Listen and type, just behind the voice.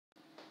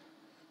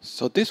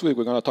So this week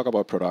we're going to talk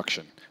about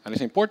production. And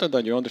it's important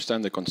that you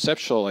understand the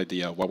conceptual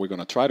idea of what we're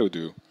going to try to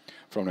do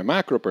from a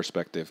macro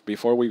perspective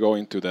before we go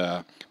into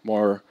the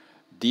more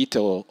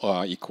detailed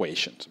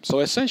equations. So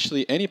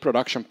essentially, any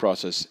production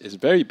process is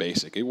very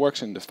basic. It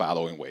works in the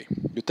following way.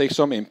 You take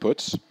some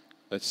inputs,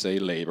 let's say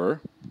labor,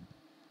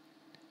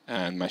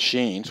 and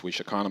machines, which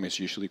economists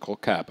usually call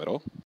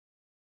capital.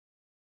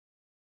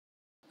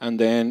 And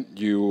then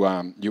you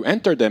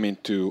enter them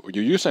into,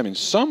 you use them in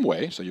some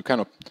way, so you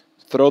kind of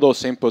throw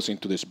those inputs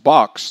into this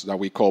box that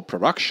we call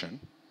production,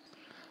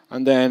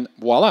 and then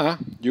voila,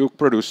 you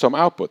produce some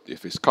output.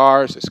 If it's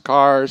cars, it's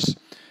cars.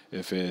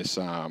 If it's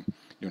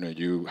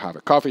you have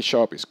a coffee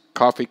shop, it's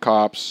coffee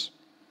cups.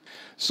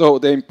 So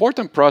the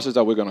important process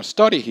that we're going to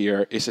study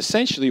here is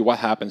essentially what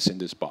happens in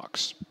this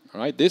box.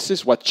 All right, this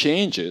is what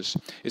changes,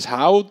 is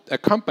how a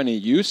company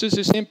uses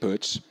its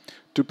inputs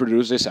to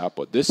produce this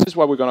output. This is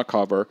what we're going to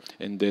cover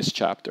in this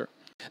chapter.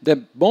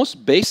 The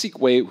most basic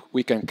way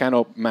we can kind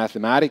of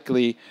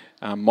mathematically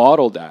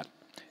model that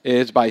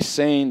is by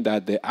saying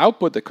that the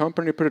output the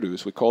company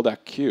produces, we call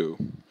that Q,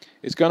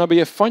 is going to be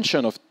a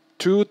function of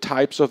two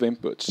types of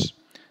inputs.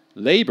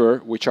 Labor,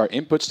 which are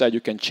inputs that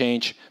you can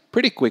change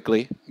pretty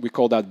quickly, we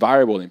call that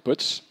variable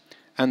inputs.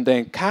 And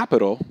then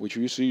capital, which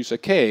we usually use a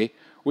K,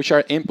 which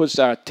are inputs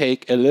that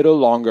take a little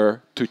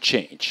longer to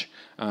change.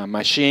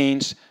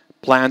 Machines,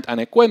 plant, and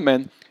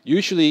equipment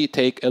usually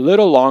take a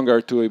little longer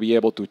to be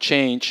able to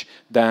change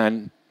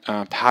than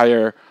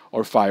hire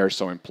or fire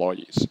some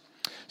employees.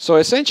 So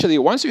essentially,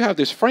 once you have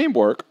this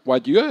framework,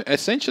 what you're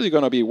essentially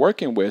going to be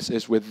working with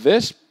is with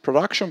this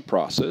production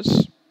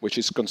process, which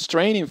is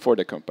constraining for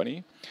the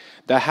company,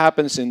 that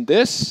happens in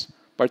this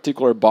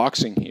particular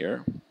boxing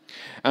here.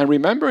 And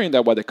remembering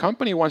that what the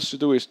company wants to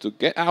do is to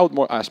get out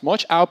as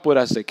much output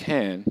as they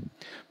can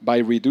by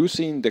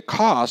reducing the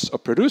cost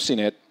of producing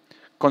it,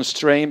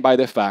 constrained by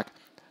the fact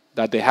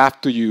that they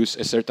have to use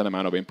a certain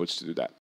amount of inputs to do that.